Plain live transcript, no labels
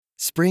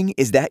Spring,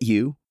 is that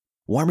you?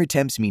 Warmer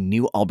temps mean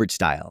new Allbirds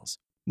styles.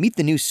 Meet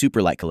the new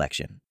Superlight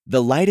collection,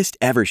 the lightest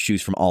ever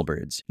shoes from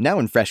Allbirds, now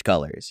in fresh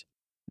colors.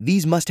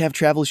 These must-have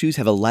travel shoes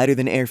have a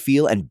lighter-than-air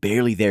feel and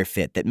barely there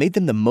fit that made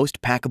them the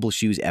most packable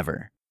shoes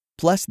ever.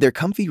 Plus, they're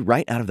comfy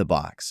right out of the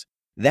box.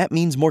 That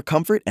means more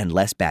comfort and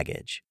less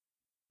baggage.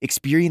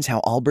 Experience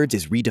how Allbirds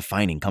is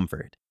redefining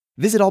comfort.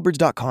 Visit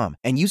allbirds.com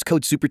and use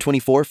code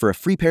SUPER24 for a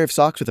free pair of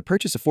socks with a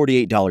purchase of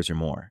 $48 or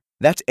more.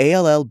 That's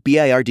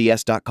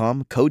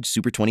ALLBIRDS.com, code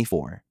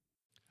SUPER24.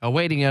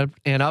 Awaiting an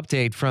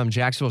update from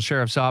Jacksonville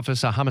Sheriff's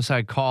Office, a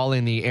homicide call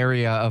in the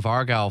area of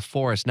Argyle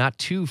Forest, not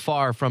too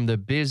far from the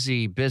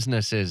busy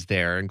businesses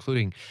there,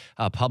 including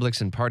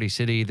Publix and Party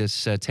City.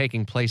 This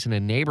taking place in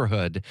a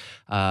neighborhood,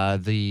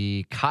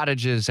 the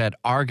cottages at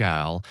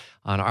Argyle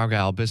on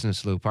Argyle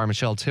Business Loop. Our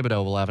Michelle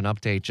Thibodeau will have an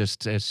update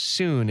just as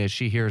soon as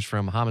she hears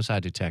from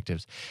homicide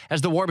detectives.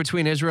 As the war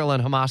between Israel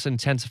and Hamas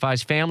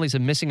intensifies, families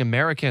of missing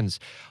Americans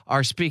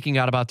are speaking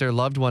out about their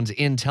loved ones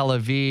in Tel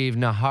Aviv.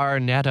 Nahar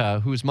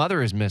Netta, whose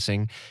mother is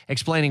missing,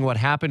 explaining what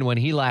happened when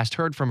he last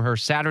heard from her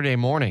Saturday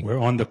morning. We're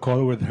on the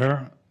call with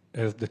her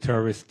as the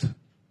terrorist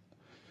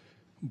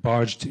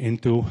barged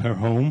into her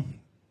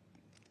home,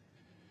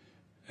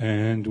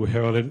 and we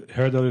heard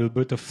a little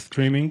bit of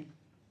screaming,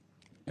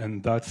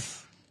 and that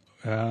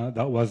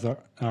was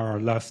our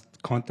last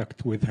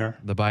contact with her.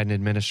 The Biden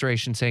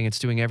administration saying it's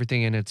doing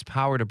everything in its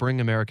power to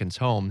bring Americans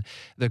home.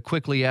 The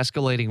quickly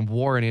escalating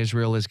war in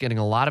Israel is getting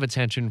a lot of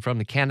attention from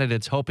the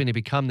candidates hoping to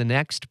become the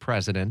next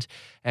president.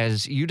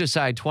 As You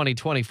Decide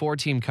 2024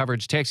 team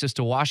coverage takes us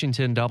to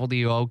Washington,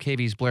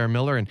 WOKV's Blair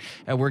Miller, and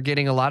we're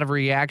getting a lot of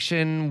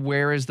reaction.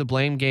 Where is the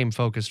blame game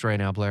focused right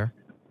now, Blair?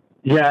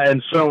 Yeah,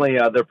 and certainly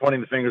they're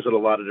pointing the fingers at a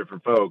lot of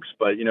different folks.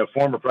 But,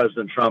 former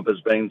President Trump has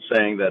been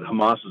saying that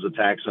Hamas's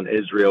attacks on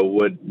Israel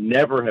would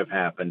never have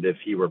happened if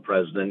he were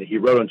president. He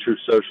wrote on Truth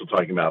Social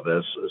talking about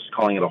this,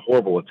 calling it a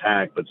horrible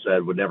attack, but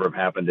said would never have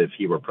happened if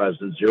he were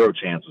president. Zero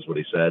chance is what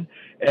he said.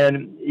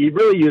 And he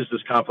really used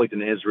this conflict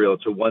in Israel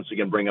to once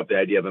again bring up the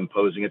idea of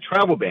imposing a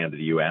travel ban to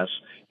the U.S.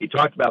 He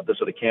talked about this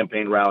at a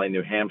campaign rally in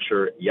New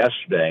Hampshire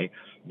yesterday.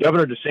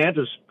 Governor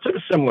DeSantis took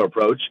a similar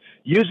approach,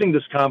 using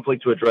this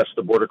conflict to address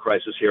the border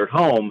crisis here at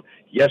home.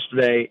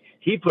 Yesterday,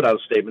 he put out a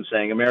statement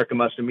saying America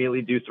must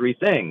immediately do three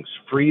things: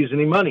 freeze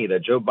any money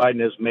that Joe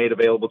Biden has made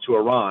available to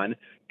Iran,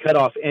 cut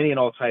off any and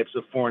all types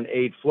of foreign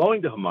aid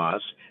flowing to Hamas,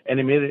 and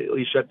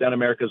immediately shut down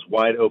America's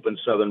wide open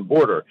southern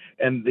border.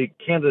 And the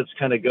candidates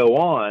kind of go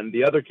on,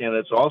 the other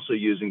candidates also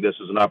using this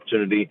as an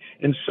opportunity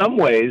in some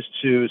ways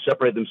to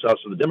separate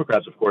themselves from the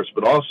Democrats, of course,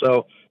 but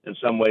also in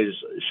some ways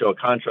show a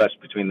contrast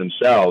between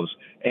themselves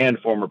and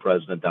former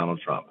President Donald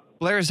Trump.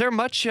 Blair, is there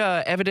much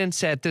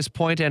evidence at this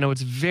point, I know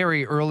it's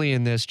very early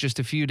in this, just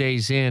a few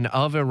days in,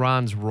 of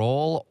Iran's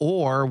role,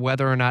 or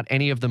whether or not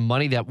any of the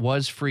money that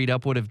was freed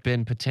up would have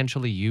been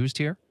potentially used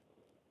here?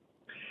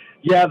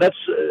 Yeah, that's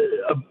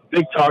a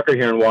big talker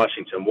here in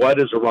Washington. What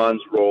is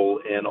Iran's role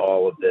in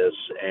all of this,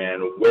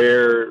 and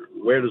where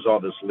does all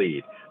this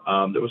lead?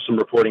 There was some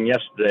reporting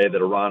yesterday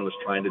that Iran was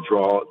trying to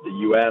draw the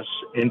U.S.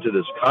 into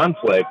this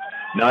conflict,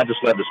 not just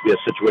let this be a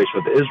situation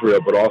with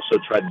Israel, but also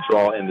try to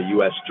draw in the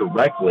U.S.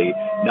 directly,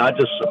 not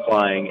just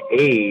supplying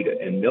aid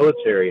and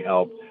military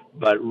help,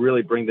 but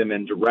really bring them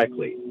in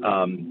directly.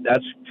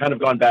 That's kind of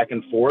gone back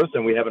and forth,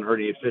 and we haven't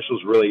heard any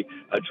officials really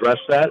address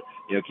that.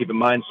 Keep in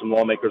mind, some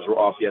lawmakers were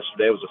off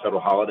yesterday. It was a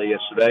federal holiday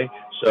yesterday.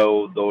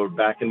 So they're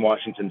back in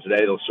Washington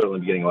today. They'll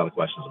certainly be getting a lot of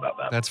questions about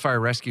that. That's fire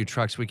rescue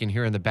trucks we can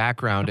hear in the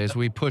background as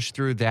we push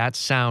through that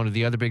sound.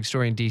 The other big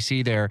story in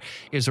D.C. there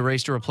is a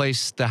race to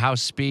replace the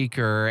House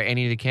Speaker.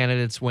 Any of the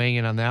candidates weighing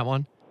in on that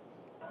one?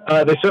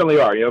 They certainly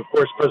are. Of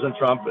course, President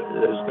Trump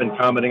has been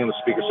commenting on the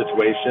speaker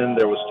situation.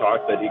 There was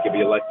talk that he could be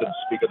elected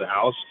Speaker of the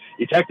House.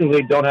 He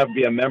technically don't have to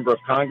be a member of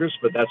Congress,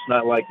 but that's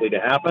not likely to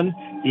happen.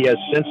 He has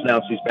since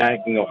announced he's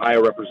backing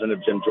Ohio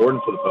Representative Jim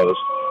Jordan for the post.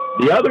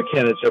 The other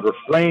candidates have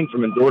refrained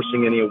from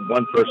endorsing any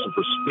one person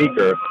for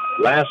Speaker.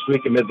 Last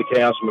week, amid the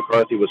chaos,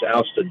 McCarthy was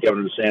ousted.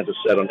 Governor DeSantis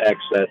said on X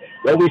that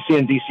what we see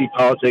in D.C.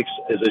 politics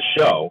is a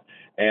show.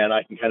 And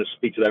I can kind of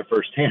speak to that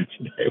firsthand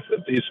today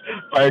with these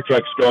fire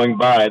trucks going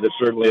by. There's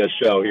certainly a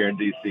show here in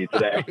D.C.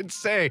 today. I would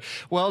say,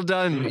 well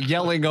done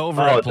yelling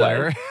over it,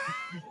 Blair.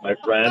 My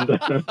friend.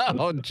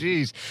 Oh,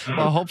 geez.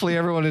 Well, hopefully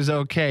everyone is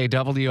okay.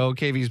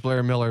 WOKV's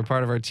Blair Miller,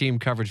 part of our team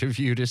coverage of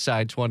You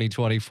Decide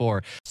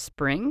 2024.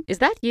 Spring? Is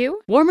that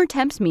you? Warmer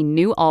temps mean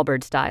new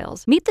Allbirds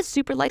styles. Meet the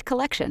Superlight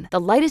collection, the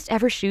lightest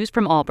ever shoes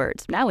from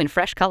Allbirds, now in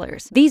fresh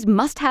colors. These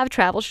must-have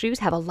travel shoes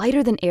have a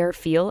lighter-than-air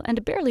feel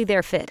and barely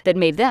there fit that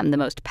made them the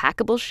most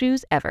packable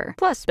shoes ever.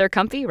 Plus, they're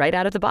comfy right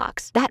out of the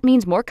box. That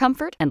means more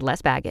comfort and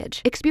less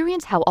baggage.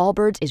 Experience how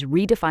Allbirds is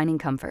redefining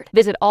comfort.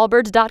 Visit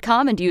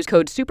allbirds.com and use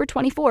code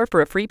SUPER24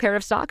 for a free pair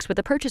of socks with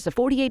a purchase of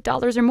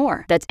 $48 or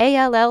more. That's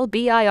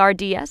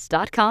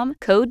ALLBIRDS.com,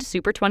 code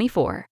SUPER24.